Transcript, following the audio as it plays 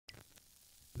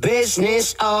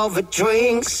Business over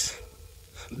drinks.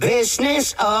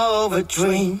 Business over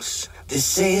drinks.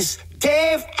 This is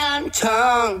Dave and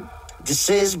Tom. This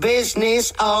is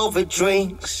business over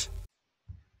drinks.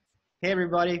 Hey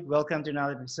everybody, welcome to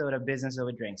another episode of Business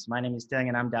Over Drinks. My name is Teng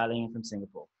and I'm dialing in from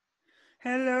Singapore.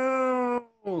 Hello,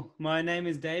 my name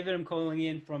is David. I'm calling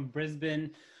in from Brisbane,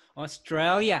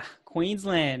 Australia,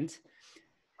 Queensland.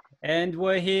 And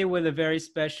we're here with a very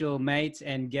special mate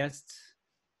and guest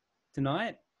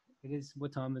tonight.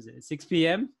 What time is it? 6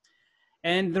 p.m.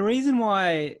 And the reason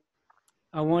why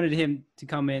I wanted him to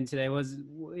come in today was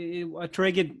it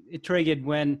triggered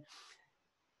when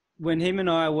him and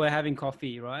I were having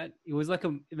coffee, right? It was like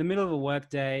in the middle of a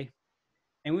work day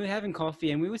and we were having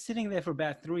coffee and we were sitting there for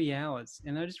about 3 hours.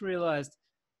 And I just realized,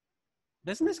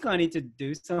 doesn't this guy need to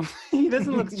do something? He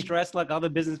doesn't look stressed like other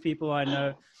business people I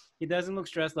know. He doesn't look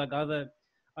stressed like other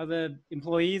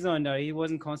employees I know. He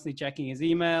wasn't constantly checking his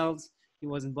emails. He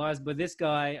wasn't biased. But this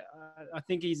guy, I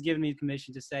think he's given me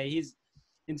permission to say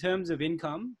in terms of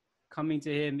income, coming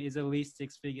to him is at least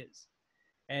 6 figures.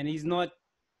 And he's not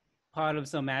part of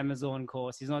some Amazon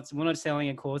course. We're not selling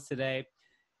a course today.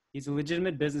 He's a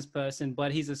legitimate business person,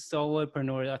 but he's a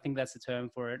solopreneur. I think that's the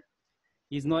term for it.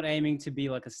 He's not aiming to be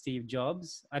like a Steve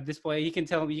Jobs. At this point, you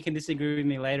can disagree with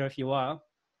me later if you are,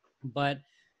 but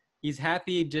he's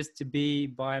happy just to be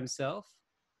by himself.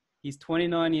 He's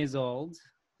 29 years old,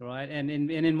 right? And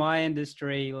in my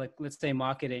industry, like let's say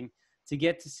marketing, to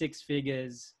get to 6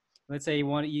 figures, let's say you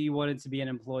wanted to be an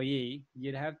employee,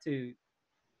 you'd have to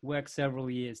work several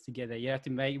years to get there. You have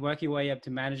to work your way up to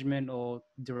management or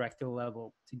director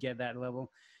level to get that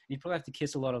level. And you probably have to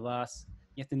kiss a lot of ass.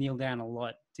 You have to kneel down a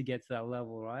lot to get to that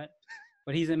level, right?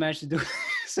 But he's managed to do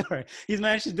he's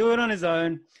managed to do it on his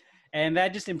own. And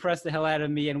that just impressed the hell out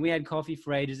of me. And we had coffee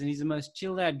for ages. And he's the most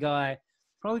chilled out guy.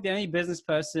 Probably the only business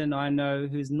person I know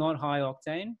who's not high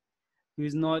octane,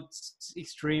 who's not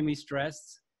extremely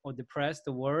stressed or depressed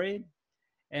or worried.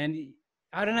 And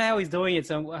I don't know how he's doing it.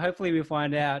 So hopefully we'll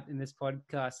find out in this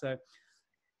podcast. So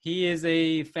he is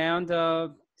a founder,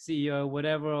 CEO,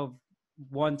 whatever, of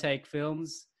One Take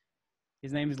Films.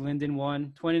 His name is Lyndon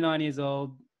Wan, 29 years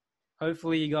old.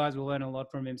 Hopefully you guys will learn a lot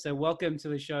from him. So welcome to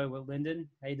the show, Lyndon.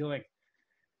 How you doing?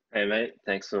 Hey mate,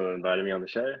 thanks for inviting me on the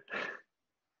show.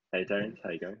 Hey Terence,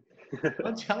 how you going?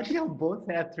 How do you both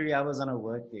have 3 hours on a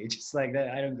work day? Just like that,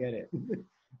 I don't get it.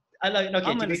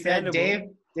 Okay, to be fair,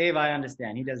 Dave, I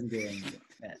understand. He doesn't do anything.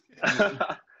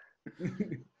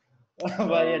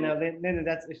 But yeah, no, Lyndon,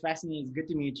 that's fascinating. It's good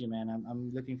to meet you, man.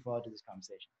 I'm looking forward to this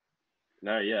conversation.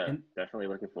 No, yeah, definitely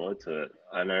looking forward to it.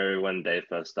 I know when Dave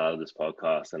first started this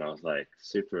podcast and I was like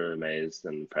super amazed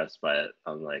and impressed by it.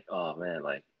 I'm like, oh man,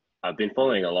 like I've been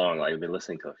following along, like I've been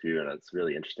listening to a few and it's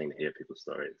really interesting to hear people's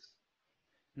stories.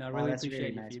 No, I really that's appreciate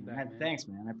really your nice, feedback, man. man. Thanks,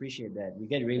 man. I appreciate that. We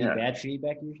get really bad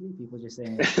feedback usually. People just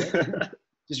saying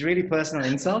just really personal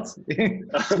insults.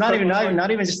 It's not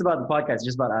even just about the podcast, it's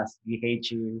just about us. We hate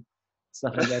you,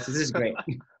 stuff like that. So this is great.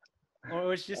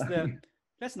 Or it's just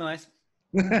that's nice.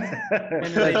 And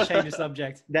then they change the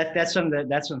subject. That's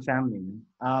from family,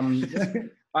 man.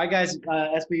 All right, guys.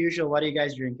 As per usual, what are you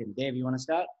guys drinking? Dave, you want to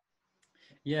start?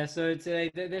 Yeah. So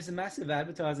today there's a massive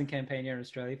advertising campaign here in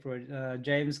Australia for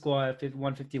James Squire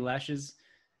 150 lashes.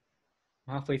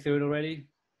 I'm halfway through it already.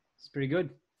 It's pretty good.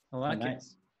 I like it.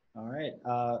 All right,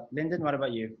 Lyndon, what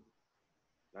about you?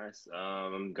 Nice.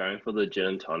 I'm going for the gin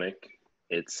and tonic.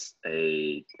 It's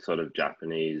a sort of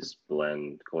Japanese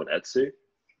blend called Etsu.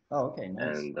 Oh, okay,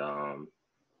 nice. And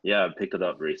yeah, I picked it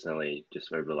up recently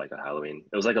just over like a Halloween.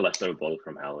 It was like a leftover bottle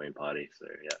from a Halloween party. So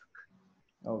yeah.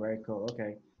 Oh, very cool.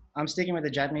 Okay. I'm sticking with the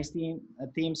Japanese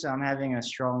theme, so I'm having a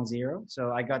strong zero.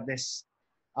 So I got this,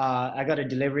 I got a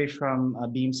delivery from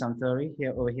Beam Suntory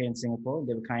over here in Singapore.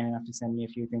 They were kind enough to send me a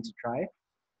few things to try.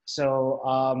 So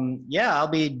yeah, I'll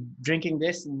be drinking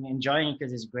this and enjoying it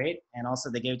because it's great. And also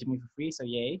they gave it to me for free, so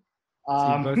yay.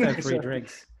 So you both have free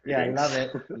drinks. Yeah, I love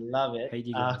it. Love it. Hate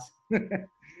you guys.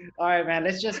 All right, man.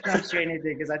 Let's just jump straight into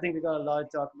it because I think we got a lot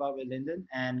to talk about with Lyndon.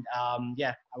 And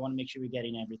yeah, I want to make sure we get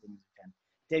in everything as we can.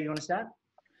 Dave, you want to start?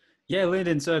 Yeah,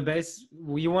 Lyndon. So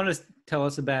you want to tell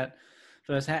us about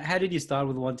first, how did you start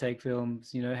with One Take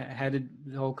Films? You know, how did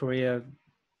the whole career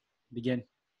begin?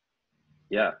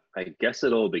 Yeah, I guess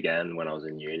it all began when I was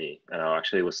in uni and I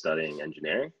actually was studying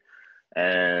engineering.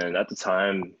 And at the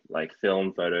time, like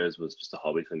film photos was just a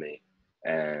hobby for me.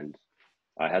 And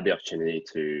I had the opportunity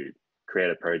to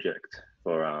create a project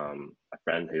for a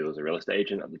friend who was a real estate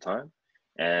agent at the time.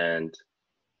 And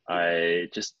I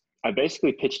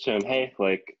basically pitched to him, hey,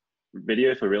 like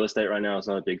video for real estate right now is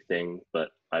not a big thing, but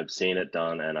I've seen it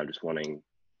done and I'm just wanting,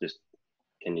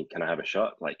 can I have a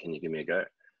shot? Like, can you give me a go?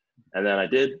 And then I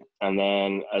did. And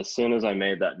then as soon as I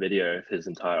made that video of his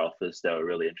entire office, they were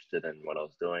really interested in what I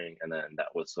was doing. And then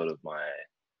that was sort of my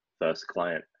first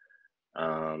client.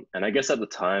 And I guess at the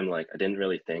time, like I didn't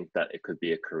really think that it could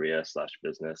be a career slash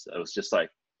business. It was just like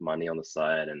money on the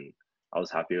side, and I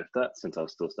was happy with that since I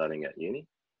was still studying at uni.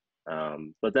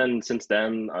 But then since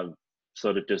then, I've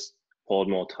sort of just poured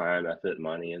more time, effort,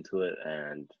 money into it,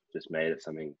 and just made it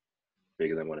something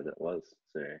bigger than what it was.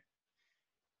 So,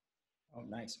 Oh,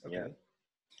 nice. Okay. yeah.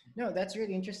 No, that's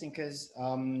really interesting because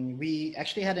we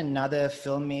actually had another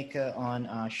filmmaker on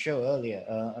our show earlier,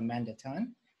 Amanda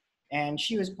Tan, and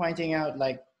she was pointing out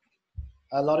like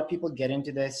a lot of people get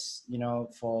into this, you know,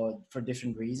 for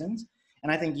different reasons.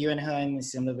 And I think you and her in a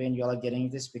similar vein, you all are getting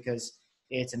this because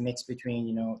it's a mix between,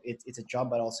 you know, it's a job,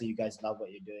 but also you guys love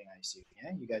what you're doing, I assume.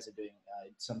 Yeah, you guys are doing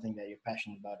something that you're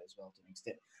passionate about as well to an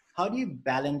extent. How do you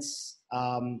balance,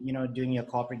 you know, doing your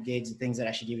corporate gigs, the things that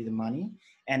actually give you the money,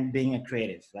 and being a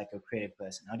creative, like a creative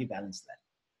person? How do you balance that?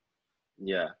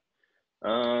 Yeah.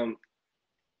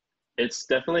 It's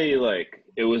definitely like,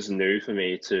 it was new for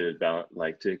me to balance,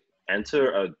 like to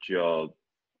enter a job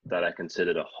that I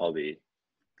considered a hobby.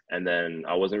 And then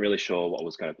I wasn't really sure what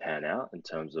was going to pan out in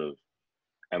terms of,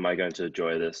 am I going to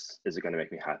enjoy this? Is it going to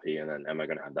make me happy? And then am I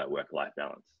going to have that work-life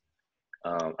balance?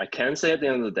 I can say at the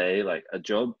end of the day, like a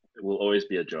job will always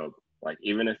be a job. Like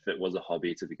even if it was a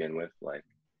hobby to begin with, like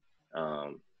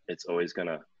it's always going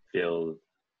to feel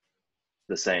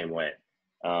the same way.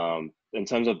 In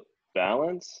terms of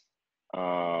balance,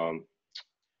 I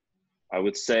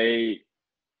would say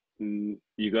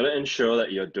you got to ensure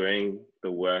that you're doing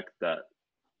the work that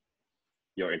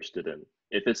you're interested in.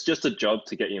 If it's just a job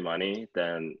to get you money,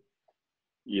 then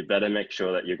you better make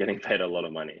sure that you're getting paid a lot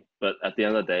of money. But at the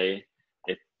end of the day,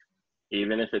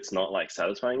 even if it's not like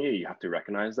satisfying you, you have to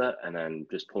recognize that and then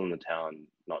just pull in the towel and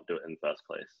not do it in the first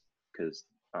place. Because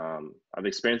I've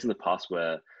experienced in the past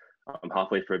where I'm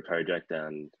halfway through a project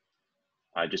and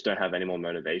I just don't have any more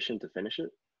motivation to finish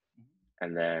it.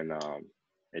 And then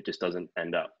it just doesn't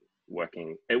end up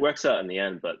working. It works out in the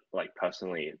end, but like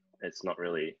personally, it's not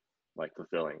really like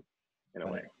fulfilling in a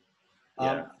way.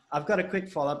 Yeah. I've got a quick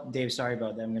follow-up, Dave. Sorry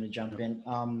about that. I'm going to jump in.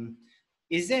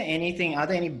 Is there anything, are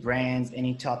there any brands,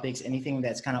 any topics, anything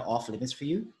that's kind of off limits for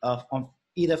you, on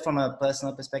either from a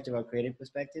personal perspective or creative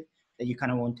perspective that you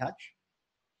kind of won't touch?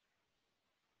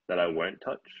 That I won't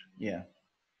touch? Yeah.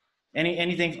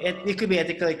 Anything, it could be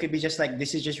ethical. It could be just like,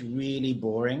 this is just really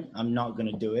boring, I'm not going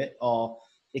to do it. Or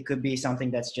it could be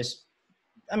something that's just,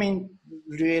 I mean,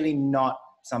 really not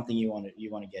something you want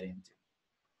to get into.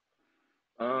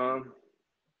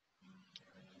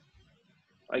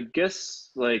 I guess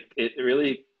like it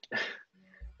really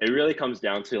comes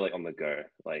down to like on the go.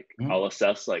 Like I'll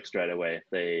assess like straight away if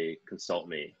they consult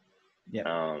me.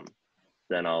 Yeah.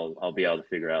 Then I'll be able to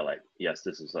figure out like, yes,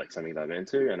 this is like something that I'm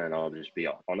into, and then I'll just be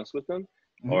honest with them.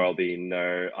 Or I'll be,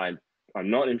 no, I'm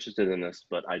not interested in this,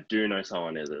 but I do know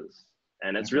someone is.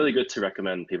 And it's really good to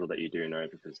recommend people that you do know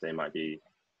because they might be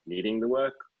needing the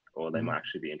work or they might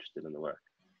actually be interested in the work.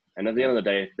 And at the end of the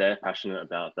day, if they're passionate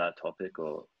about that topic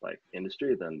or like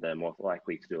industry, then they're more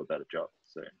likely to do a better job.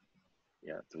 So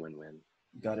yeah, it's a win-win.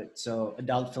 Got it. So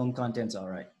adult film content's all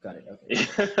right. Got it. Okay.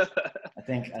 I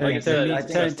think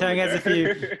Tang has a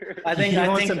few. I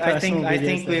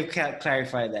think we've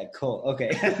clarified that. Cool.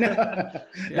 Okay.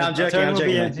 No, I'm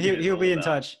joking. He'll be in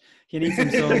touch. He needs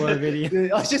some solo video.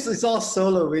 It's all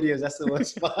solo videos. That's the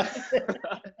worst part.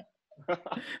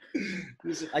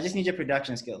 I just need your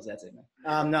production skills. That's it,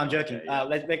 man. No, I'm joking.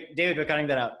 David, we're cutting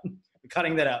that out. We're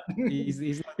cutting that out. I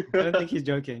don't think he's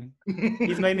joking.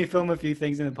 He's made me film a few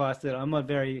things in the past that I'm not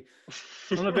very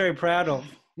proud of.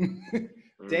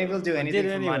 Dave will do anything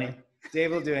for money.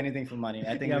 Dave will do anything for money.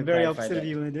 I think I'm very opposite of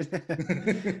you,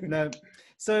 Lyndon. No.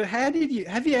 So have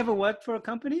you ever worked for a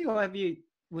company, or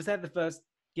was that the first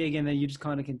gig and then you just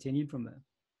kind of continued from there?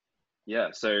 Yeah.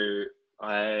 So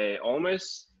I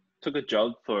almost took a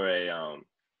job for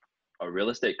a real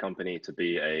estate company to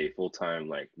be a full-time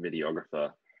like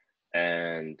videographer,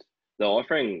 and they're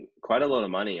offering quite a lot of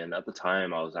money. And at the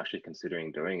time I was actually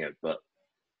considering doing it, but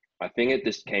I think it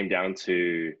just came down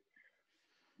to,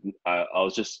 I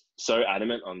was just so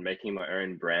adamant on making my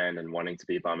own brand and wanting to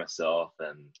be by myself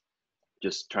and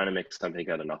just trying to make something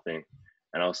out of nothing.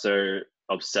 And I was so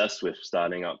obsessed with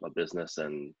starting up a business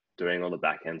and doing all the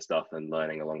back end stuff and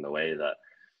learning along the way that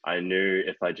I knew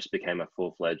if I just became a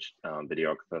full-fledged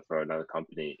videographer for another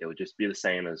company, it would just be the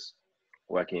same as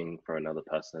working for another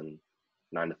person,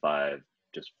 9 to 5,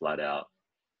 just flat out,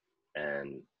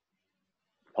 and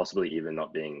possibly even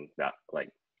not being that, like,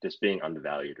 just being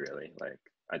undervalued, really. Like,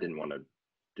 I didn't want to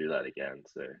do that again.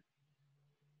 So,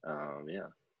 yeah.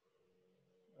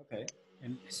 Okay.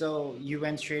 And So you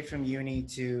went straight from uni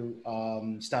to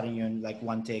starting your like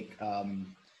one take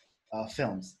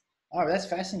films. Oh, that's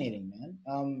fascinating,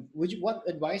 man. What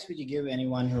advice would you give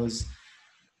anyone who's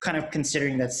kind of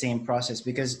considering that same process?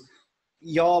 Because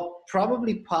you're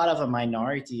probably part of a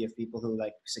minority of people who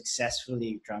like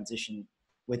successfully transition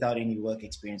without any work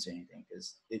experience or anything,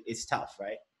 because it's tough,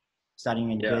 right?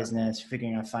 Starting in Yeah. business,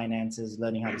 figuring out finances,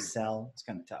 learning how to sell. It's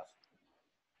kind of tough.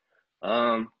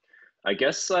 I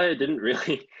guess I didn't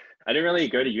really, I didn't really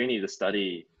go to uni to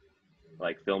study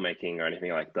like filmmaking or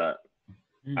anything like that.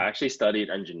 I actually studied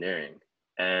engineering,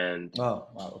 and Oh,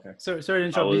 wow. Okay. sorry to I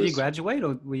interrupt. Did you was, graduate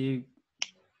or were you?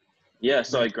 yeah,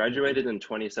 so I graduated in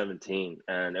 2017,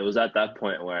 and it was at that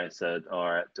point where I said, all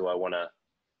right, do I want to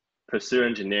pursue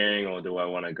engineering or do I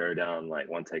want to go down like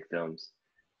one take films?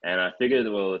 And I figured,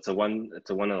 well, it's a one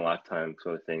in a lifetime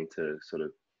sort of thing to sort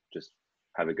of just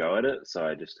have a go at it. So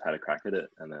I just had a crack at it,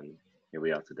 and then here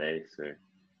we are today. So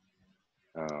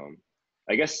um,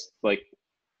 I guess like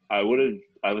I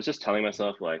was just telling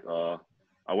myself like, oh,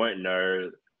 I won't know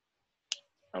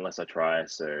unless I try.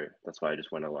 So that's why I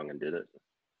just went along and did it.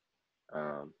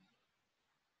 Um,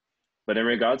 but in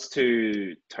regards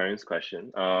to Tone's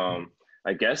question,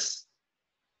 I guess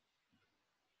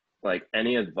like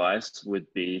any advice would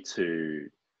be to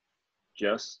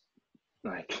just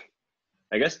like,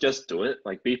 I guess just do it.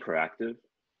 Like be proactive.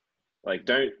 Like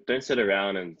don't sit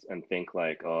around and think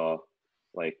like, oh,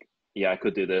 like yeah, I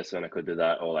could do this and I could do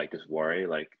that, or like just worry.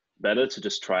 Like better to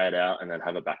just try it out and then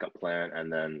have a backup plan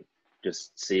and then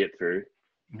just see it through.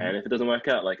 Mm-hmm. And if it doesn't work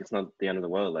out, like it's not the end of the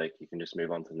world. Like you can just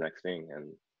move on to the next thing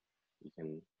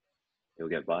and you'll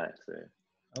get by. So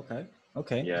Okay.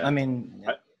 Okay. yeah. I mean,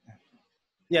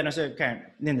 yeah. No, sir. Karen,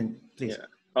 Lyndon, please. Yeah.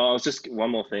 Oh, I was just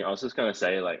one more thing. I was just gonna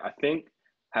say, like, I think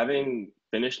having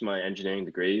finished my engineering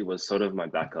degree was sort of my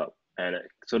backup, and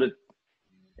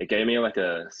it gave me like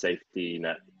a safety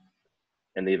net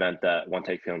in the event that one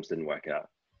take films didn't work out.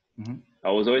 Mm-hmm.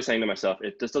 I was always saying to myself,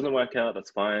 if this doesn't work out,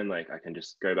 that's fine. Like, I can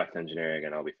just go back to engineering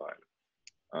and I'll be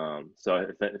fine. So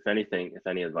if anything, if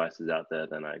any advice is out there,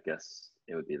 then I guess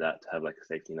it would be that, to have like a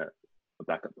safety net, a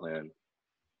backup plan.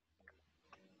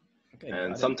 Okay.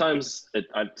 And sometimes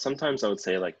I would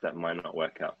say like that might not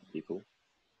work out for people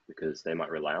because they might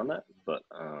rely on that. But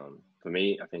for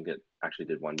me, I think it actually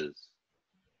did wonders.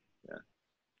 Yeah.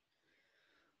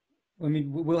 I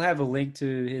mean, we'll have a link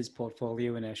to his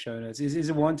portfolio in our show notes. Is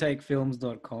it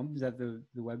onetakefilms.com? Is that the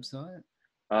website?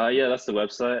 Yeah, that's the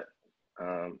website.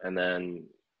 And then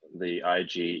the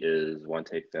IG is One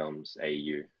Take Films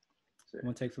AU. So.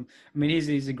 One Take Film. I mean,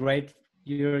 he's a great.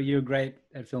 You're great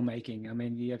at filmmaking. I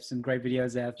mean, you have some great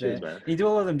videos out there. Cheers, man. You do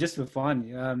all of them just for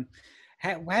fun.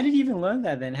 How did you even learn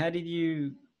that then? How did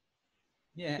you?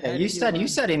 Yeah, you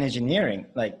studied engineering.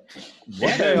 Like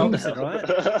what? Very opposite,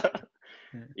 right?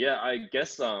 Yeah, I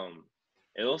guess it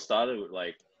all started with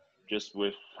like just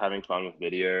with having fun with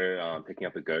video, picking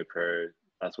up a GoPro.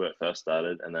 That's where it first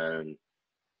started, and then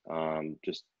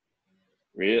just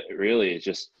really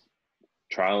just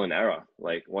trial and error,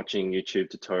 like watching YouTube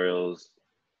tutorials,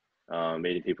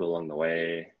 meeting people along the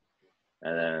way,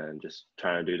 and then just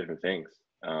trying to do different things.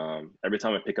 Every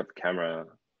time I pick up the camera,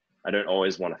 I don't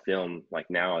always want to film. Like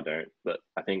now I don't, but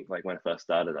I think like when I first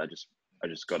started, I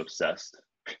just got obsessed.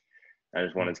 I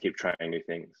just wanted to keep trying new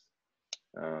things.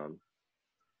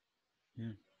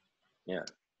 Yeah.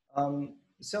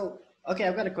 So, okay,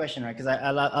 I've got a question, right? Because I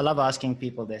love asking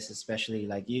people this, especially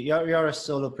like you're a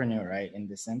solopreneur, right? In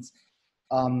this sense,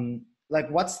 like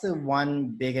what's the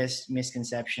one biggest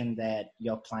misconception that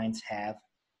your clients have?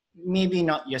 Maybe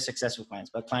not your successful clients,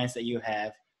 but clients that you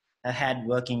have had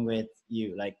working with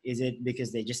you. Like, is it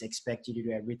because they just expect you to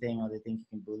do everything, or they think you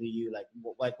can bully you? Like,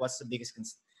 what's the biggest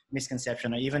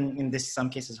misconception, or even in some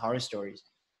cases horror stories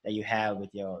that you have with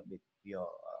your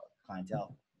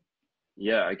clientele?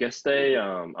 Yeah, I guess they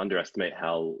underestimate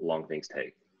how long things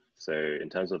take. So in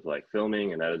terms of like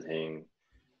filming and editing,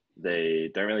 they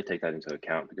don't really take that into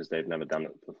account because they've never done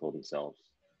it before themselves.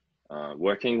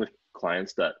 Working with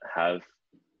clients that have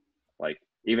like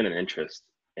even an interest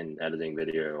in editing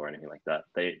video or anything like that,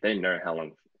 they know how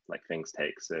long like things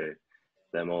take. So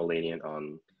they're more lenient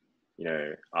on,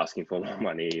 asking for more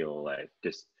money or like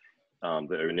just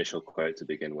the initial quote to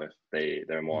begin with.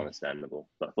 They're more understandable.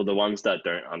 But for the ones that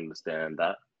don't understand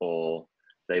that, or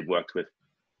they've worked with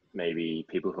maybe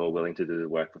people who are willing to do the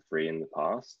work for free in the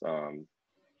past,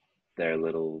 they're a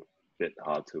little bit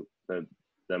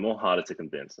they're more harder to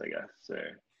convince, I guess. So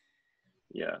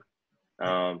yeah.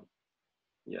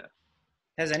 Yeah.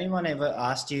 Has anyone ever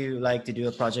asked you like to do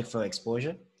a project for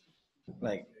exposure?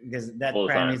 Like, because that All the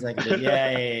apparently is time. like,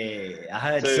 yeah. I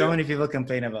heard so many people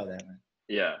complain about that, man.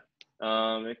 Yeah.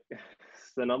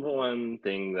 It's the number one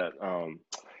thing that a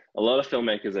lot of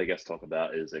filmmakers, I guess, talk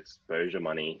about is exposure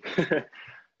money.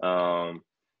 um,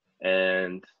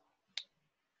 and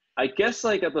I guess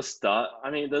like at the start,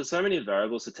 I mean, there's so many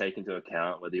variables to take into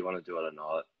account whether you want to do it or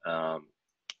not.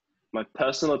 My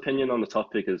personal opinion on the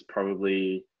topic is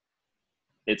probably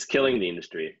it's killing the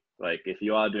industry. Like if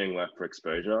you are doing work for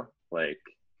exposure, like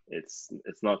it's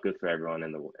not good for everyone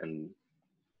in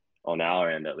on our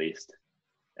end at least,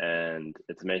 and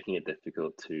it's making it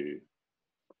difficult to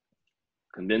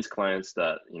convince clients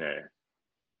that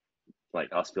like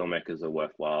us filmmakers are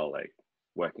worthwhile like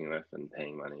working with and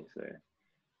paying money. So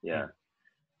yeah.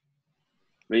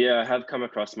 But yeah, I have come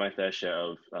across my fair share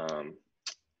of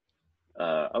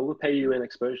I will pay you in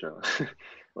exposure.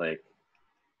 Like,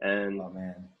 and Oh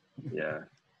man. yeah.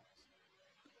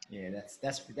 Yeah,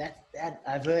 that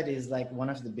I've heard is like one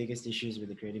of the biggest issues with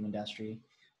the creative industry.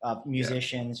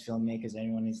 Musicians, filmmakers,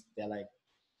 anyone is they're like,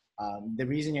 the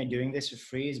reason you're doing this for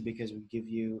free is because we give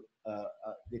you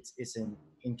it's an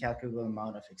incalculable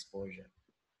amount of exposure.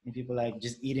 And people like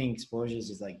just eating exposures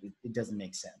is like it doesn't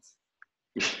make sense.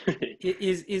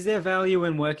 Is there value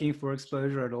in working for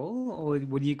exposure at all, or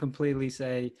would you completely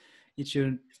say it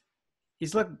shouldn't?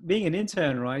 It's like being an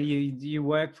intern, right? You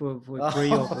work for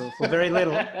free or for very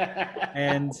little,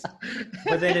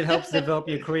 but then it helps develop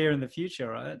your career in the future,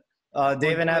 right?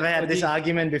 Dave and I've had this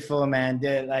argument before, man.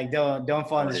 They're like, don't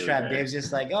fall in this trap. Dave's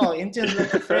just like, oh, interns work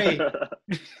for free.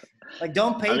 Like,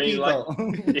 don't pay people.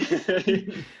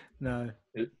 Like, No.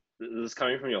 This is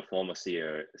coming from your former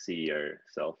CEO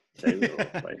self, David.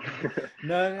 Like,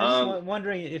 no, I'm just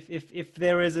wondering if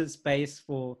there is a space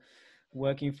for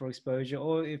working for exposure,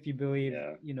 or if you believe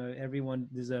everyone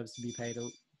deserves to be paid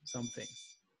something.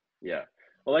 Yeah.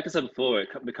 Well, like I said before, it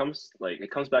comes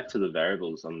back to the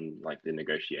variables on like the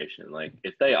negotiation. Like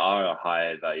if they are a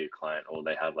high value client or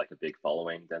they have like a big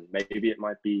following, then maybe it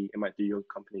might do your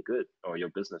company good or your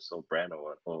business or brand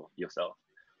or yourself.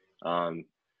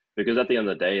 Because at the end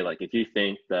of the day, like if you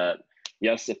think that,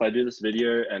 yes, if I do this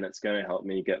video and it's going to help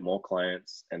me get more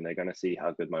clients and they're going to see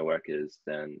how good my work is,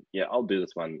 then yeah, I'll do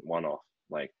this one off.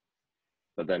 Like,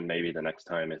 but then maybe the next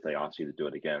time if they ask you to do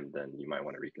it again, then you might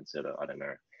want to reconsider. I don't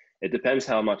know. It depends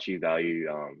how much you value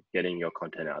getting your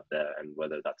content out there and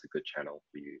whether that's a good channel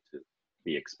for you to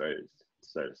be exposed,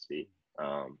 so to speak.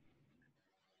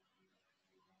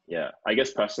 Yeah, I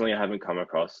guess personally, I haven't come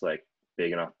across like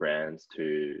big enough brands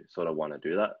to sort of want to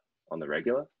do that on the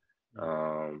regular.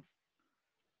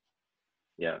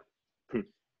 Yeah.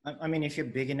 I mean, if you're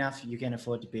big enough, you can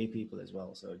afford to pay people as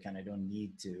well. So you kind of don't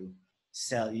need to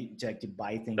sell you to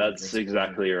buy things. That's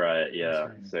exactly right. Yeah.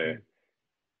 So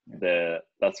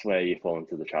that's where you fall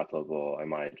into the trap of, or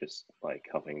am I just like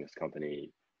helping this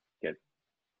company get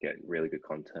really good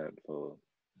content for,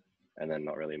 and then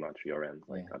not really much for your end.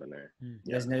 Like, I don't know.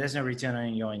 There's no return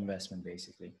on your investment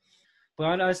basically. But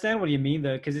I understand what you mean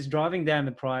though, because it's driving down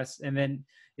the price and then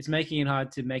it's making it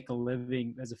hard to make a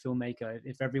living as a filmmaker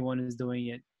if everyone is doing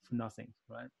it for nothing,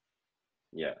 right?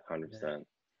 Yeah, 100%.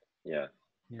 Yeah.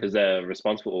 Because their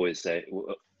response will always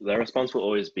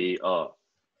be, oh,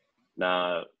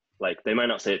 nah, like they might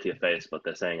not say it to your face, but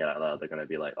they're saying it out loud. They're going to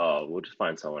be like, oh, we'll just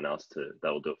find someone else that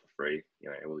will do it for free.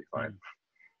 It will be fine.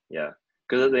 Yeah.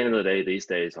 Because at the end of the day, these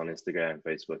days on Instagram and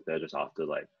Facebook, they're just after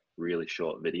like really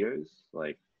short videos,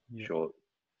 like short,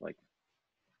 like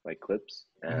clips.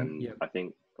 And I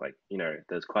think like,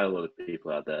 there's quite a lot of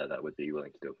people out there that would be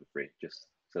willing to do it for free just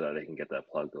so that they can get that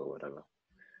plug or whatever.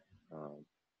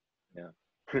 Yeah.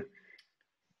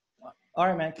 All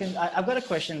right, man. I've got a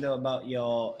question though about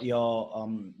your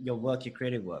work, your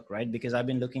creative work, right? Because I've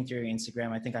been looking through your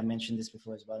Instagram. I think I mentioned this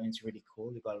before as well. And it's really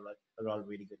cool. You got a lot of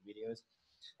really good videos.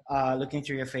 Looking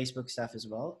through your Facebook stuff as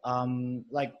well.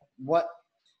 Like what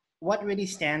really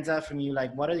stands out from you?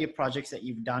 Like, what are your projects that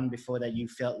you've done before that you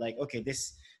felt like, okay,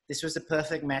 this was the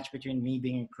perfect match between me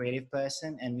being a creative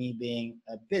person and me being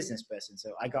a business person.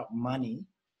 So I got money,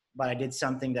 but I did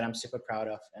something that I'm super proud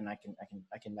of, and I can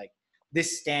like,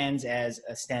 this stands as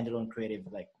a standalone creative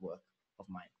like work of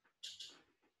mine.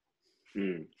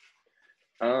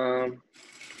 I'm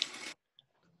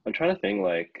trying to think,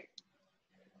 like,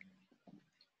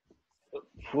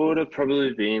 would have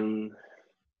probably been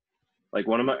like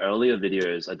one of my earlier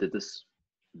videos. I did this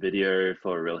video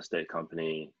for a real estate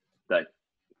company that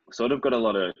sort of got a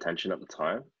lot of attention at the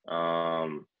time.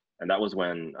 And that was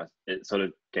when it sort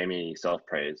of gave me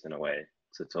self-praise in a way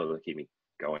to sort of keep me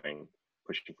going,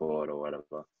 pushing forward or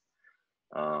whatever.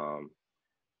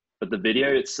 But the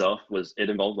video itself it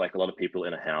involved like a lot of people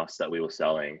in a house that we were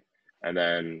selling. And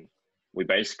then we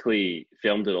basically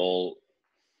filmed it all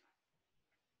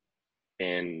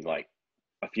in like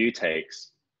few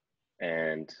takes,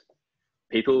 and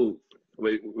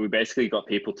we basically got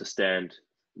people to stand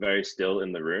very still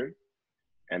in the room,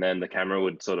 and then the camera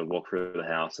would sort of walk through the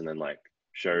house and then like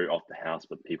show off the house,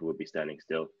 but people would be standing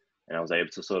still. And I was able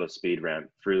to sort of speed ramp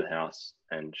through the house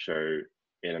and show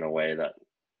it in a way that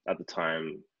at the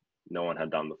time no one had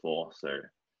done before. So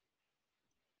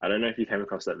I don't know if you came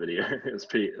across that video.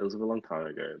 It was a long time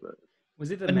ago, but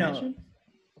Was it the No. mansion?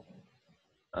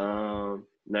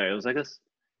 no, it was like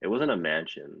it wasn't a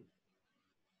mansion.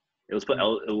 It was for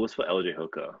LJ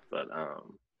Hooker, but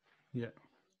Yeah.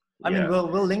 I mean, yeah.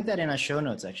 we'll link that in our show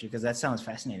notes actually, because that sounds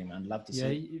fascinating, man. I'd love to see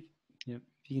Yeah. it. Yeah.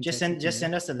 If you can Just text it to me.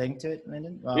 send us the link to it,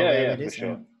 Lyndon. Yeah, it for is, sure.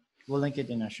 and we'll link it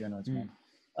in our show notes, man.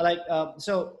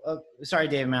 Sorry,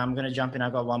 Dave, man. I'm gonna jump in.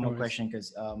 I've got one No more worries. question because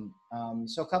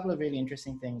so a couple of really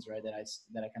interesting things, right, that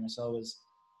I kind of saw was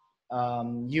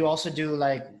you also do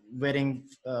like wedding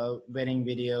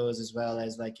videos as well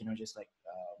as like just like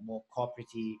more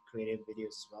corporate-y creative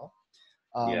videos as well.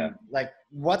 Yeah. Like,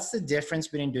 what's the difference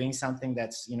between doing something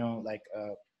that's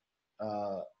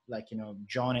like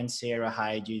John and Sarah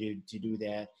hired you to do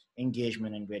their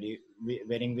engagement and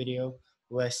wedding video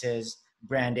versus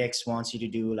Brand X wants you to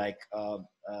do like a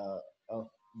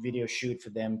video shoot for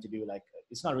them to do like,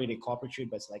 it's not really a corporate shoot,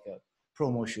 but it's like a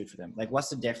promo shoot for them. Like, what's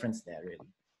the difference there really?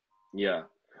 Yeah.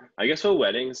 I guess for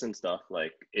weddings and stuff,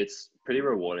 like it's pretty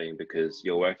rewarding because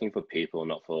you're working for people,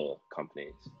 not for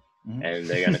companies, Mhm. and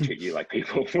they're going to treat you like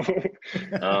people.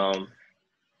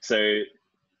 So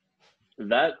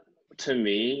that to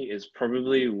me is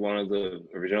probably one of the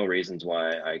original reasons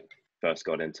why I first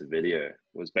got into video,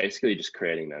 was basically just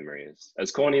creating memories.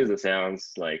 As corny as it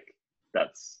sounds, like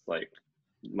that's like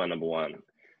my number one.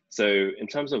 So in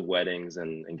terms of weddings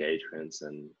and engagements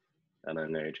and I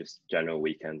don't know, just general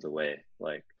weekends away,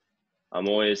 like I'm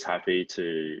always happy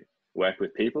to work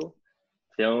with people,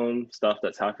 film stuff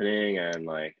that's happening, and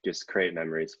like just create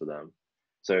memories for them.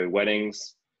 So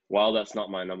weddings, while that's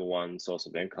not my number one source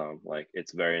of income, like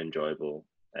it's very enjoyable,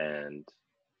 and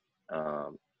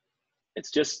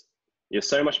it's just you're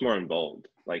so much more involved.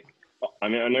 Like I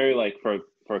mean, I know like for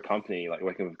a company, like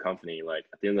working with a company, like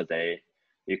at the end of the day,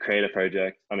 you create a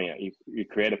project. I mean, you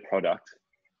create a product,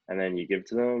 and then you give it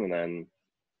to them, and then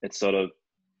it's sort of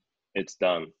it's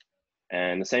done.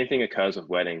 And the same thing occurs with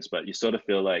weddings, but you sort of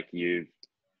feel like you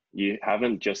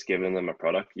haven't just given them a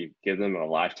product, you give them a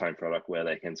lifetime product where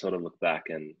they can sort of look back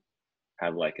and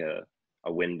have like a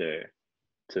window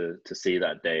to see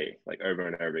that day like over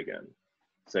and over again.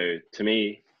 So to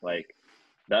me, like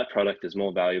that product is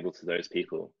more valuable to those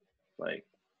people, like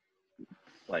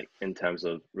in terms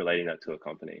of relating that to a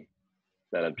company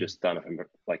that have just done a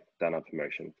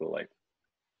promotion for like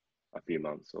a few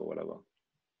months or whatever.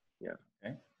 Yeah.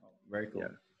 Okay. Oh, very cool. Yeah.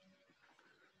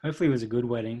 Hopefully it was a good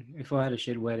wedding. If I had a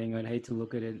shit wedding, I'd hate to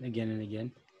look at it again and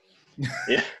again.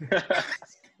 Yeah.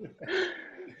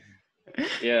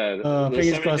 Yeah.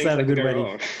 Fingers crossed I have a good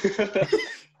wedding.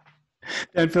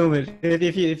 Don't film it.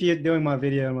 If you're doing my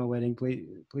video on my wedding,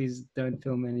 please don't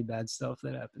film any bad stuff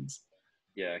that happens.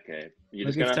 Yeah, okay. You're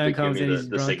Like just gonna if have to Tone give comes and me he's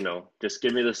the drunk. signal. Just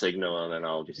give me the signal, and then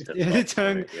I'll just hit If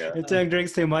stop. If Tone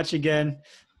drinks too much again,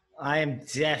 I am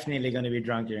definitely going to be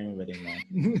drunk during a wedding, man.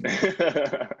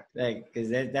 Like, because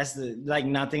that's like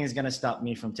nothing is going to stop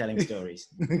me from telling stories.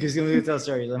 Because I'm going to tell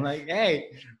stories. I'm like,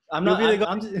 hey, I'm you'll not. be the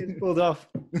guy I'm who's pulled off.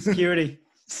 Security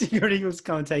will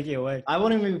come and take you away. I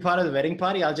won't even be part of the wedding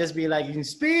party. I'll just be like,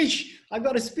 speech. I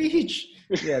got a speech.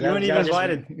 Yeah, You weren't even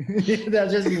invited.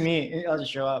 That'll just be me. I'll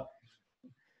just show up.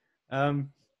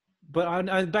 But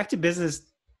I back to business.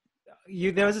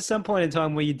 There was at some point in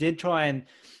time where you did try and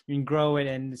grow it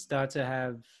and start to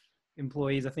have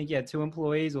employees. I think you had 2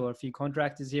 employees or a few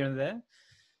contractors here and there.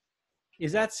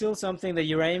 Is that still something that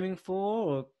you're aiming for,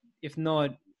 or if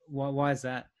not, why is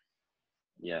that?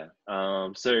 Yeah.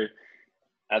 So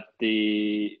at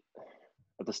the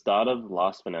start of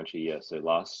last financial year, so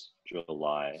last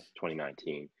July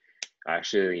 2019, I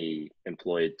actually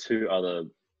employed two other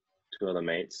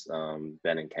mates,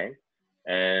 Ben and Kane,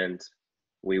 and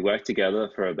we worked together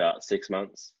for about 6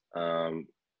 months.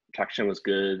 Traction was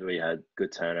good. We had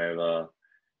good turnover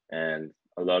and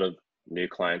a lot of new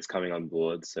clients coming on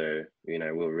board. So, we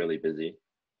were really busy.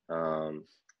 I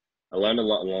learned a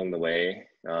lot along the way,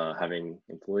 having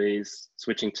employees,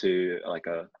 switching to like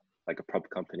a proper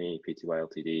company, PTY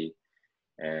Ltd,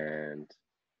 and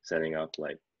setting up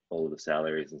like all of the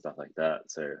salaries and stuff like that.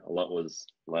 So a lot was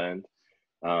learned.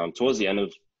 Towards the end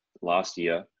of last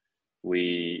year,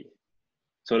 we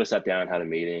sort of sat down, had a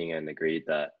meeting, and agreed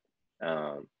that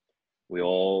we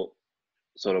all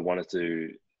sort of wanted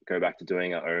to go back to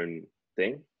doing our own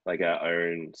thing, like our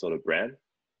own sort of brand.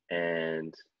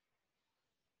 And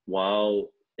while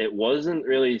it wasn't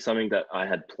really something that I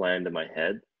had planned in my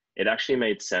head, it actually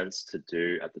made sense to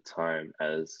do at the time,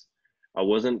 as I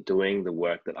wasn't doing the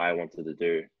work that I wanted to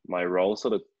do. My role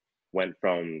sort of went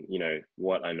from, you know,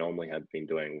 what I normally had been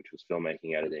doing, which was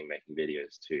filmmaking, editing, making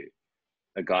videos, to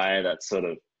a guy that's sort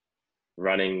of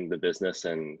running the business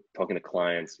and talking to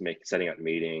clients, setting up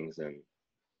meetings and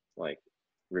like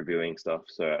reviewing stuff.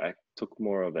 So I took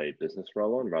more of a business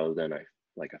role on rather than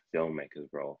like a filmmaker's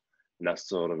role. And that's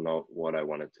sort of not what I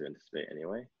wanted to anticipate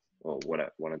anyway, or what I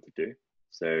wanted to do.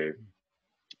 So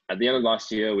at the end of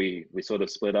last year, we sort of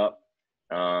split up.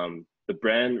 The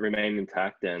brand remained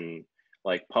intact, and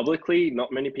like publicly,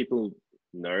 not many people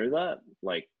know that,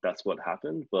 like that's what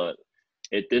happened, but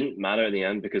it didn't matter at the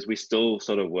end because we still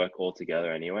sort of work all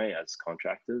together anyway as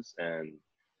contractors. And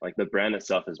like the brand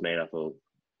itself is made up of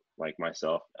like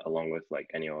myself, along with like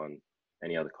any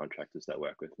other contractors that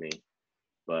work with me.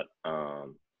 But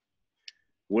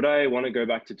would I want to go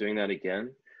back to doing that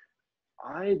again?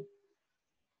 I'm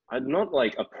not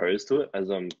like opposed to it, as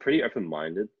I'm pretty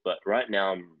open-minded, but right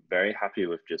now I'm very happy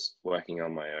with just working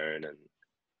on my own and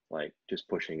like just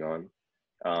pushing on.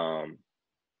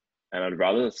 And I'd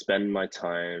rather spend my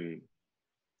time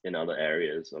in other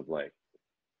areas of like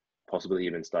possibly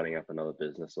even starting up another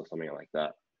business or something like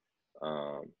that.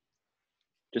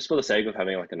 Just for the sake of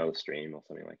having like another stream or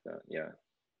something like that. Yeah.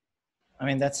 I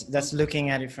mean, that's looking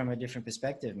at it from a different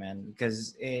perspective, man,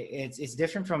 because it's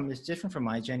different from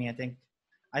my journey. I think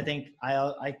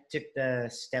I took the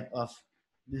step of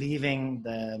leaving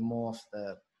the more of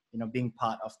the, you know, being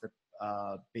part of the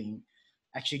being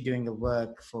actually doing the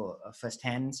work for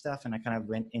firsthand and stuff, and I kind of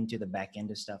went into the back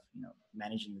end of stuff, you know,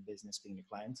 managing the business, being the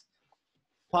clients.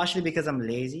 Partially because I'm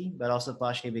lazy, but also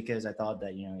partially because I thought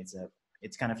that, you know,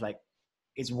 it's kind of like,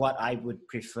 it's what I would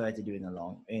prefer to do in the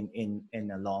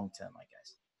long term, I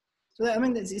guess. So I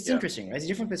mean, it's interesting, right? It's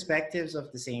different perspectives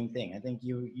of the same thing. I think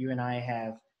you and I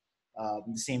have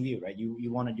the same view, right?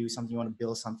 You want to do something, you want to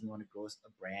build something, you want to grow a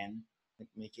brand, like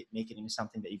make it into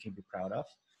something that you can be proud of.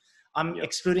 I'm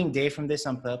excluding Dave from this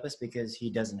on purpose because he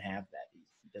doesn't have that.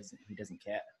 He doesn't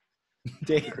care.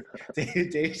 Dave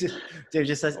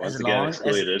just says,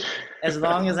 as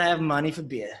long as I have money for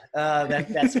beer,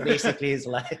 that's basically his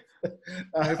life.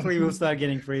 Hopefully we'll start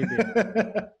getting free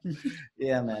beer.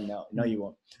 Yeah, man. No, you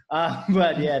won't.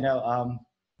 But yeah, no,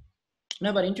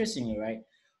 but interestingly, right?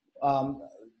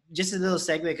 Just a little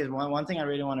segue, because one thing I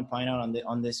really want to point out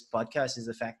on this podcast is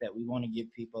the fact that we want to give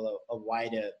people a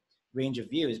wider range of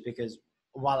views, because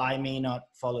while I may not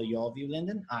follow your view,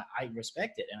 Lyndon, I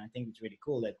respect it. And I think it's really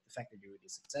cool that the fact that you're really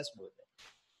successful with it.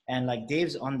 And like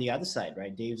Dave's on the other side,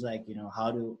 right? Dave's like, you know,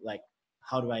 how do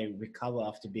I recover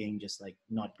after being just like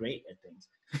not great at things?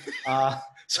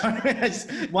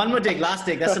 Sorry, one more dig, last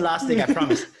dig. That's the last dig, I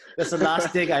promise. That's the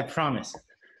last dig, I promise.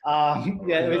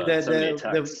 Yeah, with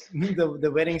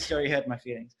the wedding story hurt my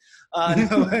feelings.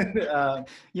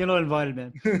 You're not invited,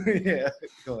 man. Yeah,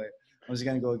 go ahead. I was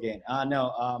gonna go again.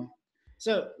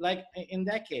 So like in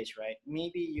that case, right?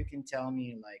 Maybe you can tell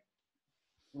me like,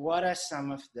 what are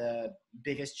some of the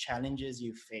biggest challenges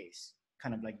you face,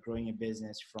 kind of like growing a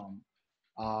business from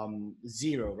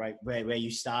zero, right? Where you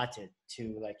started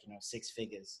to like, you know, 6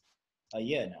 figures a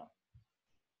year now.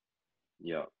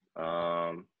 Yeah.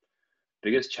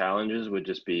 Biggest challenges would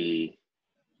just be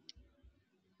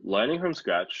learning from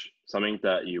scratch, something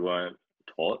that you weren't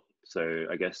taught. So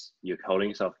I guess you're holding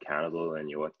yourself accountable and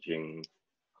you're watching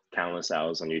countless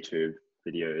hours on YouTube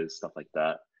videos, stuff like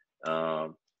that.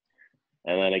 And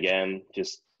then again,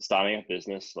 just starting a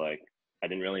business, like I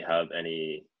didn't really have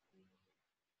any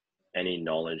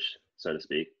knowledge, so to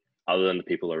speak, other than the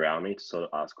people around me to sort of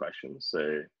ask questions.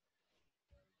 So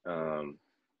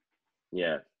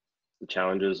yeah, the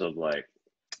challenges of like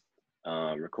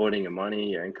recording your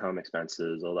money, your income,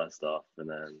 expenses, all that stuff, and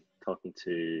then talking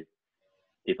to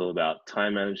people about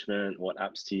time management, what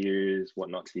apps to use, what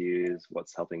not to use,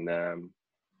 what's helping them,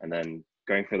 and then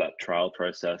going through that trial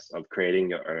process of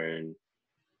creating your own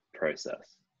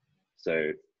process.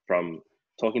 So from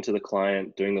talking to the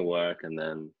client, doing the work, and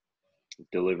then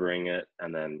delivering it,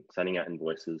 and then sending out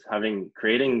invoices,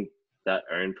 creating that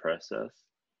own process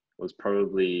was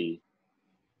probably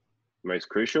most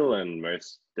crucial and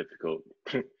most difficult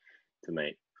to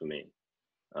make for me.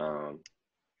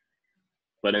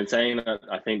 But in saying that,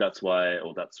 I think that's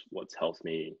what's helped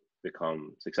me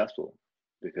become successful,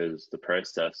 because the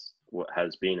process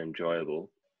has been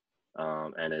enjoyable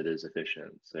and it is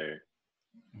efficient. So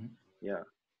yeah.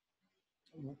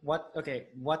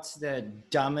 What's the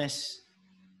dumbest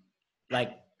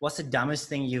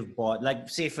thing you've bought? Like,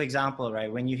 say for example,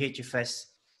 right, when you hit your first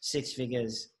 6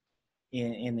 figures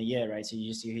in the year, right? So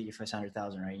you hit your first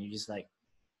 100,000, right?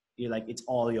 You're like, it's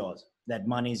all yours. That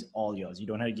money's all yours. You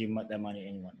don't have to give that money to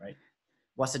anyone, right?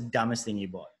 What's the dumbest thing you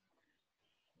bought?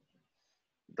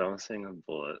 Dumbest thing I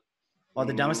bought. Or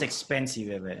the dumbest expense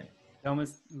you've ever had?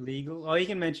 Dumbest legal? Oh, you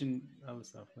can mention other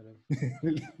stuff. Whatever.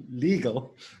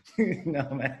 Legal? No,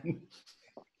 man.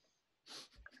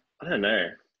 I don't know.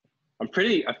 I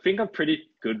think I'm pretty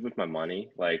good with my money.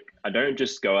 Like, I don't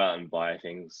just go out and buy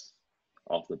things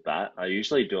off the bat. I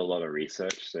usually do a lot of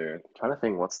research. So I'm trying to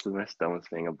think what's the most dumbest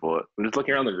thing I bought. I'm just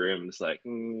looking around the room, just like,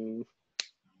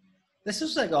 This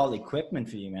is like all equipment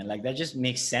for you, man. Like that just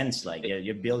makes sense. Like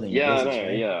you're building yeah, business, no,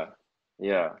 right?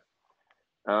 yeah.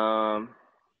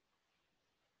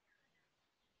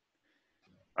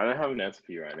 I don't have an answer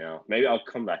for you right now. Maybe I'll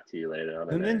come back to you later. I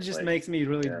don't And know. then it just Like, makes me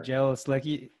really jealous. Like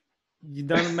you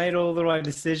done made all the right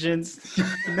decisions,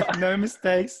 no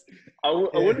mistakes. I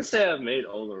wouldn't say I've made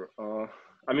all the.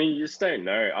 I mean, you just don't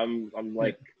know. I'm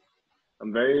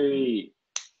very.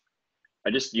 I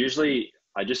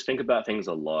just think about things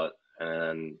a lot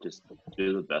and just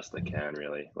do the best I can.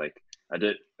 Really, like I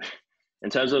did.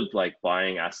 In terms of like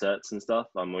buying assets and stuff,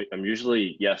 I'm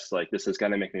usually yes, like this is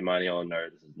gonna make me money, or no,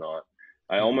 this is not.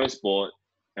 I almost bought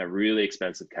a really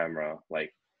expensive camera,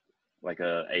 like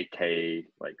a 8K,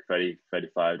 like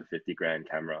 35 to 50 grand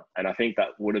camera. And I think that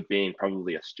would have been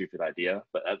probably a stupid idea.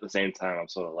 But at the same time, I'm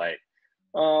sort of like,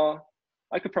 oh,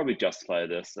 I could probably justify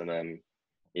this. And then,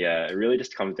 yeah, it really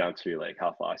just comes down to like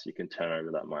how fast you can turn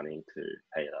over that money to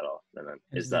pay that off. And then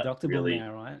It's is that deductible really,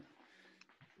 now, right?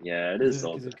 yeah, it is.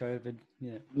 Because of COVID.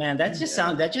 Yeah. Man, that just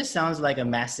sounds like a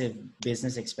massive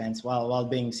business expense. While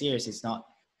being serious, it's not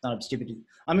stupid.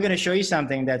 I'm going to show you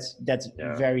something that's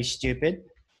very stupid.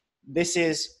 This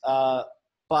is part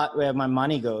where my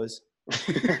money goes.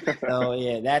 So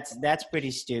yeah, that's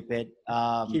pretty stupid.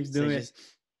 Keeps doing it.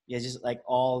 Yeah, just like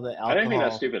all the alcohol. I don't think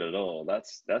that's stupid at all.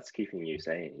 That's keeping you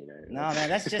sane, you know. No, man,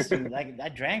 that's just like I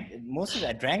drank most of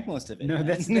it. No, man.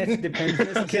 that's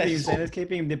dependent. That's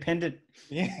keeping him dependent.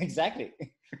 Yeah, exactly.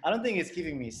 I don't think it's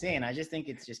keeping me sane. I just think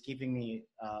it's just keeping me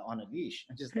on a leash.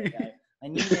 I'm just like I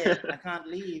need it. I can't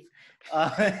leave.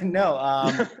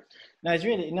 No, it's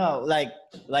really no. Like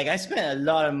I spent a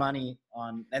lot of money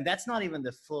on, and that's not even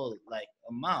the full like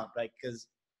amount, right? Because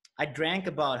I drank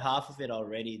about half of it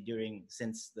already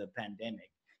since the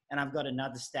pandemic, and I've got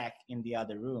another stack in the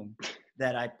other room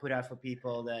that I put out for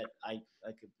people that I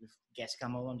could, if guests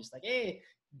come over, I'm just like, hey,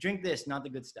 drink this, not the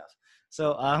good stuff.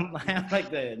 So I have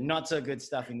like the not so good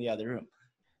stuff in the other room.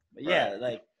 But yeah,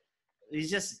 like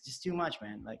it's just too much,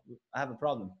 man. Like I have a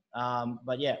problem.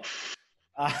 But yeah.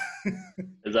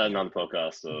 Is that another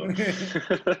podcast? Or?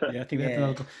 Yeah, I think that's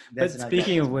another. But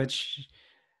speaking of which,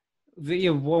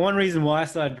 one reason why I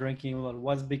started drinking a lot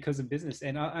was because of business,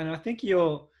 and I think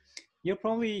you're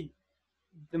probably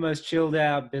the most chilled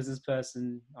out business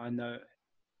person I know.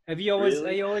 Are you always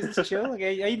this chill? Like, are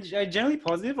you generally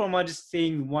positive, or am I just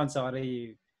seeing one side of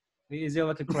you? Is there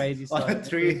like a crazy side?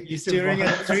 During a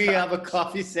 3-hour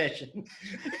coffee session.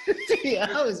 3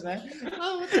 hours, man.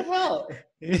 Oh, what the hell?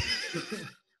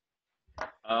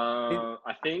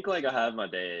 I think like I have my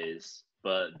days,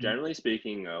 but generally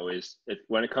speaking,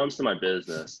 when it comes to my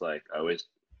business, like I always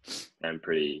am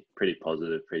pretty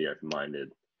positive, pretty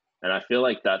open-minded. And I feel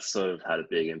like that's sort of had a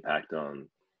big impact on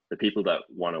the people that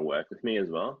want to work with me as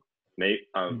well. Maybe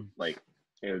like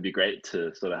it would be great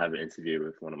to sort of have an interview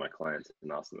with one of my clients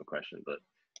and ask them a question, but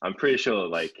I'm pretty sure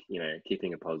like, you know,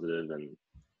 keeping it positive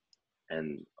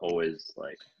and always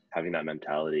like having that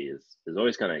mentality is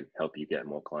always going to help you get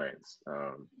more clients.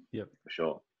 Yep. For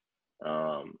sure.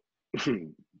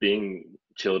 Being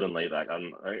chilled and laid back, I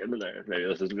don't know, maybe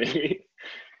this is me.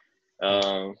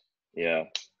 Yeah.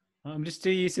 I'm just too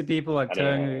used to people like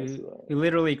Tony who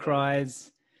literally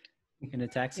cries in a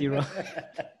taxi ride,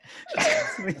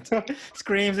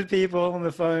 screams at people on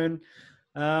the phone.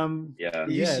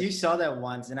 You saw that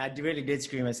once, and I really did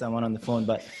scream at someone on the phone,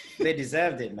 but they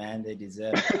deserved it, man. They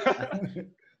deserved it.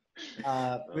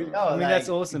 That's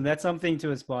awesome. That's something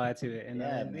to aspire to. And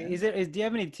do you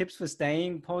have any tips for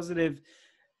staying positive?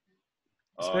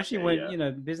 Especially when you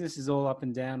know business is all up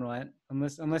and down, right?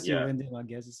 Unless you're Lyndon, I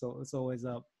guess it's always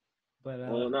up. But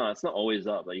well, no, it's not always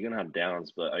up. Like you're gonna have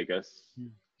downs, but I guess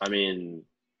I mean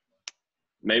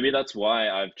maybe that's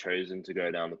why I've chosen to go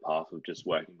down the path of just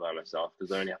working by myself,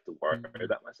 because I only have to worry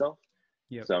about myself.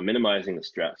 Yep. So I'm minimizing the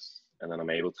stress, and then I'm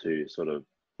able to sort of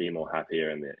be more happier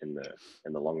in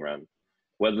the long run.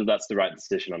 Whether that's the right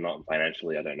decision or not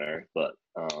financially, I don't know. But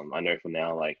I know for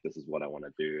now, like this is what I want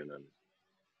to do, and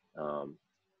then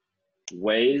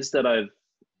ways that I've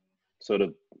sort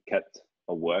of kept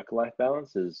a work-life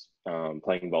balance is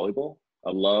playing volleyball.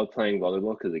 I love playing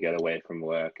volleyball because I get away from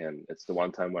work, and it's the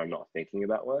one time where I'm not thinking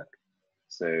about work.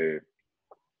 So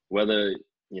whether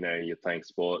you're playing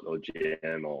sport or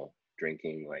gym or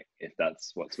drinking, like if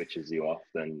that's what switches you off,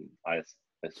 then I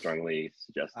strongly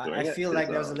suggest doing I it. feel like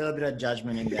there was a little bit of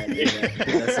judgment in that.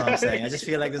 That's what I'm saying. I just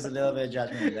feel like there's a little bit of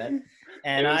judgment in that.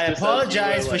 And I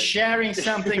apologize for sharing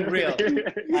something real.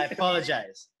 I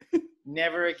apologize.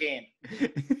 Never again.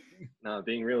 No,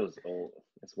 being real is all.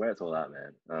 It's where it's all at,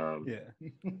 man.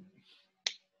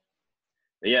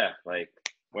 Yeah, like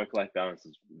work-life balance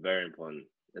is very important.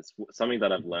 It's something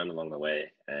that I've learned along the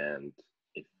way, and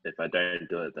if I don't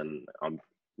do it, then I'm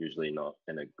usually not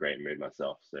in a great mood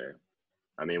myself. So,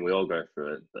 I mean, we all go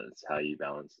through it, but it's how you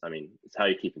balance. I mean, it's how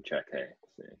you keep in check, hey?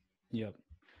 So, Yep.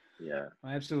 Yeah.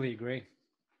 I absolutely agree.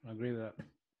 I agree with that.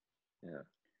 Yeah.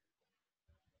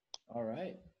 All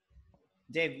right.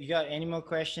 Dave, you got any more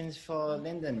questions for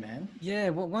Lyndon, man? Yeah.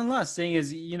 Well, one last thing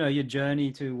is, your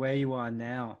journey to where you are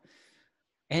now.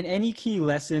 And any key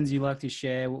lessons you like to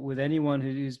share with anyone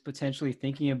who's potentially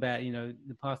thinking about, the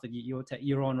path that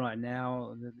you're on right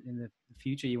now, in the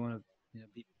future you want to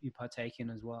be partake in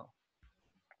as well?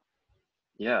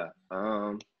 Yeah.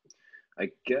 I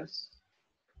guess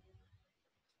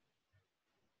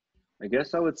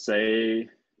I would say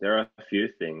there are a few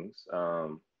things.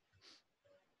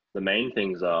 The main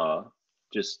things are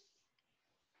just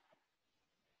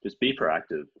be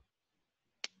proactive.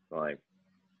 Like,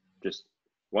 just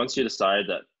once you decide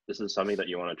that this is something that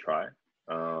you want to try,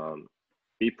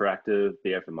 be proactive,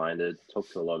 be open-minded, talk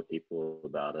to a lot of people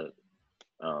about it.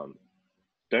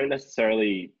 Don't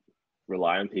necessarily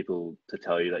rely on people to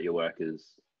tell you that your work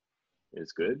is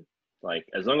good. Like,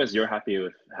 as long as you're happy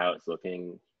with how it's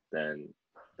looking, then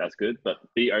that's good. But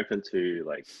be open to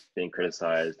like being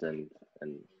criticized, and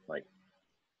like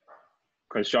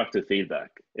constructive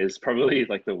feedback is probably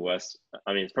like the worst.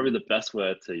 I mean, it's probably the best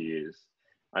word to use.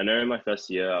 I know in my first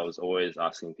year, I was always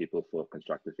asking people for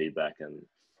constructive feedback, and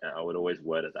I would always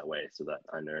word it that way so that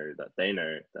I know that they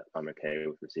know that I'm okay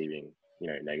with receiving,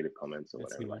 negative comments or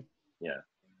whatever. Like, yeah.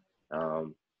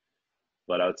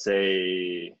 But I would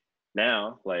say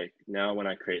now when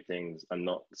I create things, I'm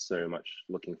not so much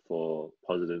looking for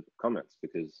positive comments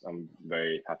because I'm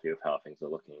very happy with how things are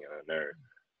looking, and I know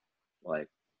like,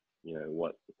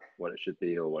 what it should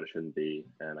be or what it shouldn't be.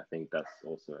 And I think that's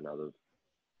also another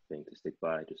thing to stick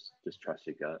by. Just trust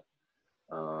your gut.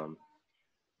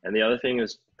 And the other thing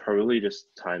is probably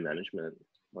just time management.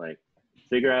 Like,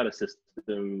 figure out a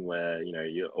system where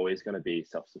you're always going to be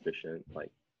self-sufficient,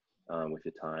 like with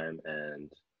your time,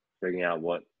 and figuring out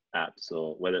what apps,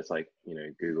 or whether it's like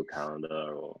Google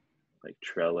Calendar or like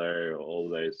Trello or all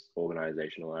those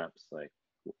organizational apps, like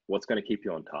what's going to keep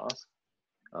you on task.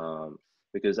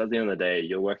 Because at the end of the day,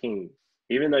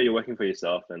 even though you're working for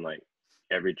yourself and like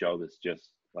every job is just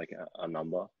like a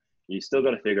number, you still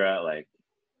got to figure out like,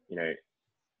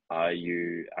 are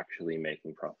you actually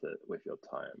making profit with your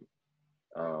time?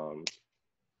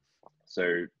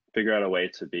 So figure out a way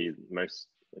to be most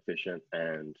efficient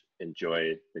and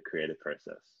enjoy the creative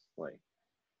process. Like,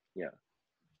 yeah,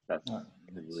 that's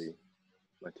really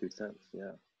my 2 cents.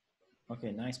 Yeah.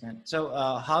 Okay, nice, man. So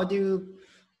how do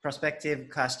prospective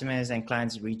customers and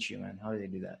clients reach you, man? How do they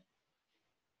do that?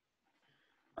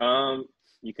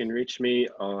 You can reach me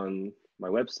on my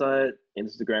website,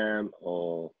 Instagram,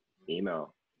 or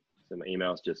email. So my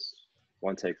email is just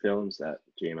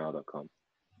onetakefilms@gmail.com.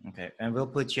 Okay, and we'll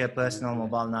put your personal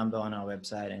mobile number on our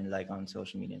website and like on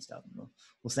social media and stuff.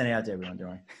 We'll send it out to everyone, don't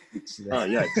worry. Oh,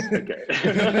 yeah,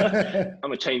 okay. I'm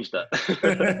gonna change that.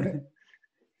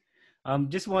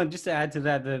 Just to add to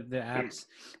that, the apps.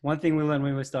 One thing we learned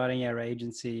when we were starting our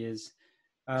agency is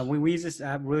we use this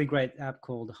really great app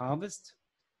called Harvest.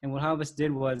 And what Harvest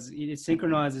did was it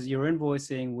synchronizes your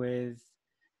invoicing with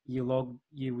your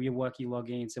work you log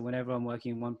in. So whenever I'm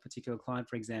working one particular client,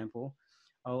 for example,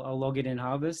 I'll log it in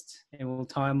Harvest, and we'll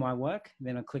time my work.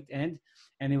 Then I click end,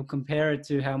 and it will compare it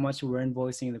to how much we're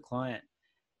invoicing the client.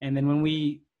 And then when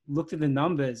we looked at the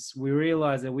numbers, we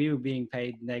realized that we were being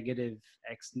paid negative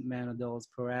X amount of dollars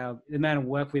per hour, the amount of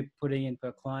work we're putting in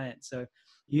per client. So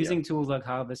using tools like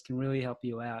Harvest can really help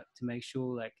you out to make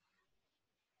sure like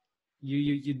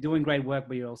you're doing great work,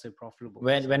 but you're also profitable.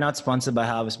 We're not sponsored by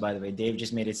Harvest, by the way. Dave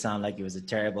just made it sound like it was a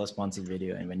terrible sponsored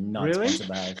video, and we're not sponsored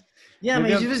by Harvest. Yeah, I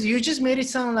mean, you just made it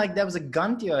sound like there was a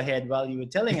gun to your head while you were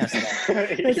telling us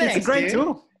that. It's a great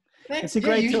tool. It's a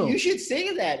great tool. You should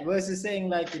say that versus saying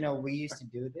like, we used to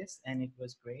do this and it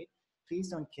was great. Please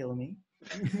don't kill me.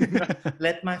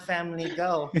 Let my family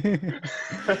go.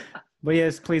 But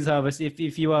yes, please, Harvest,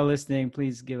 if you are listening,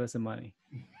 please give us some money.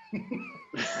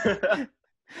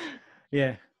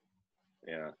 Yeah.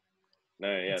 No,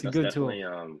 yeah, It's a that's good tool.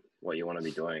 definitely what you want to be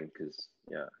doing, because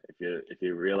yeah, if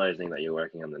you're realizing that you're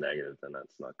working on the negative, then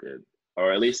that's not good.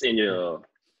 Or at least in your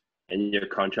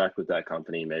contract with that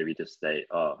company, maybe just say,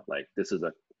 oh, like this is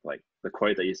like the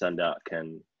quote that you send out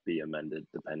can be amended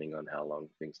depending on how long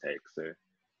things take. So,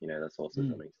 that's also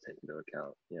something to take into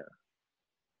account. Yeah.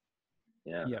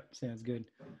 Yeah. Yep, sounds good.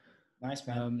 Nice,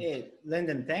 man. Hey,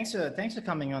 Lyndon, thanks for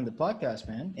coming on the podcast,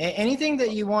 man. Anything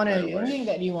that you want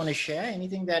to share?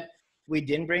 Anything that we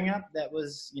didn't bring up that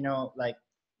was, like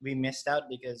we missed out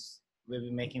because we've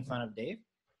been making fun of Dave?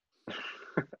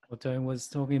 What Tone was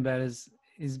talking about is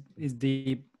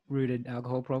deep-rooted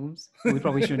alcohol problems. We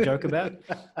probably shouldn't joke about.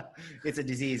 It's a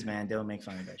disease, man. Don't make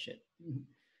fun of that shit.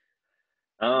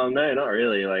 No, not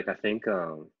really. Like, I think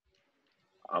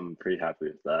I'm pretty happy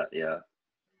with that. Yeah.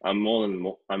 I'm more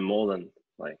than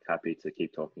like happy to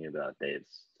keep talking about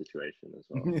Dave's situation as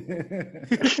well.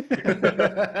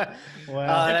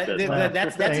 Wow.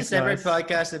 That's a separate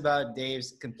podcast about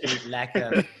Dave's complete lack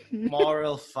of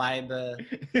moral fiber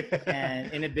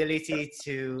and inability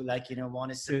to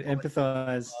want to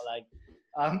empathize.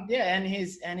 And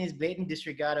his blatant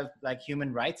disregard of like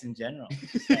human rights in general.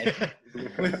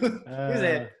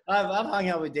 I've hung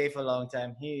out with Dave for a long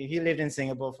time. He lived in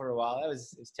Singapore for a while. It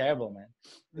was terrible, man.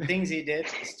 The things he did,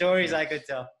 the stories I could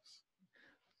tell.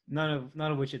 None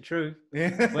of which are true.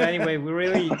 But anyway, we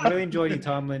really enjoyed your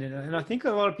time, Lyndon, and I think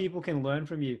a lot of people can learn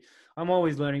from you. I'm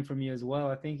always learning from you as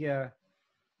well. I think I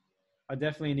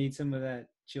definitely need some of that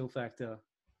chill factor.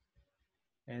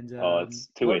 And it's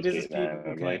two-way street, man.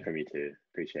 I'm learning from you too.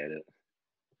 Appreciate it.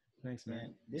 Thanks,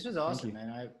 man. This was awesome, man.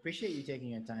 I appreciate you taking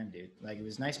your time, dude. Like, it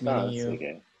was nice meeting you.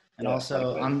 Okay. And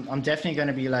also, I'm definitely going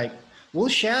to be like, we'll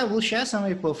share some of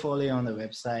your portfolio on the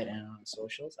website and on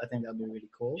socials. I think that'll be really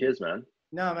cool. Cheers, man.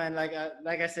 No, man. Like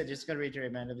I said, just gonna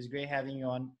reiterate, man. It was great having you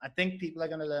on. I think people are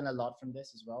gonna learn a lot from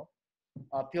this as well,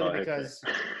 purely because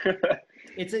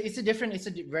it's a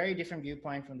very different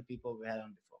viewpoint from the people we had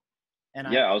on before. And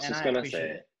I was just gonna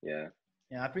say, yeah,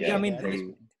 I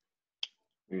appreciate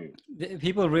it.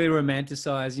 People really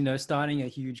romanticize, starting a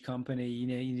huge company. You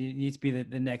need to be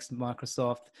the next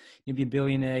Microsoft. You need to be a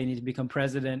billionaire. You need to become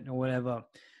president or whatever.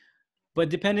 But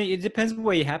it depends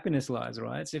where your happiness lies,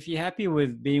 right? So if you're happy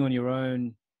with being on your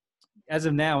own, as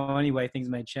of now, anyway, things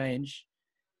may change,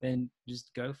 then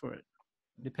just go for it.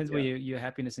 It depends where your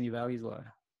happiness and your values lie.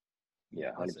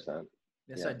 Yeah, 100%.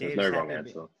 There's no wrong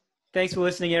answer. Thanks for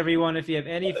listening, everyone. If you have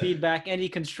any feedback, any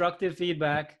constructive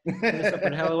feedback, hit us up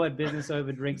at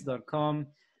hello@businessoverdrinks.com.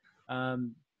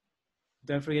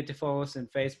 Don't forget to follow us on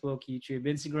Facebook, YouTube,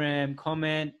 Instagram,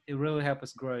 comment. It really helps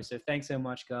us grow. So thanks so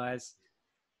much, guys.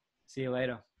 See you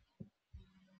later.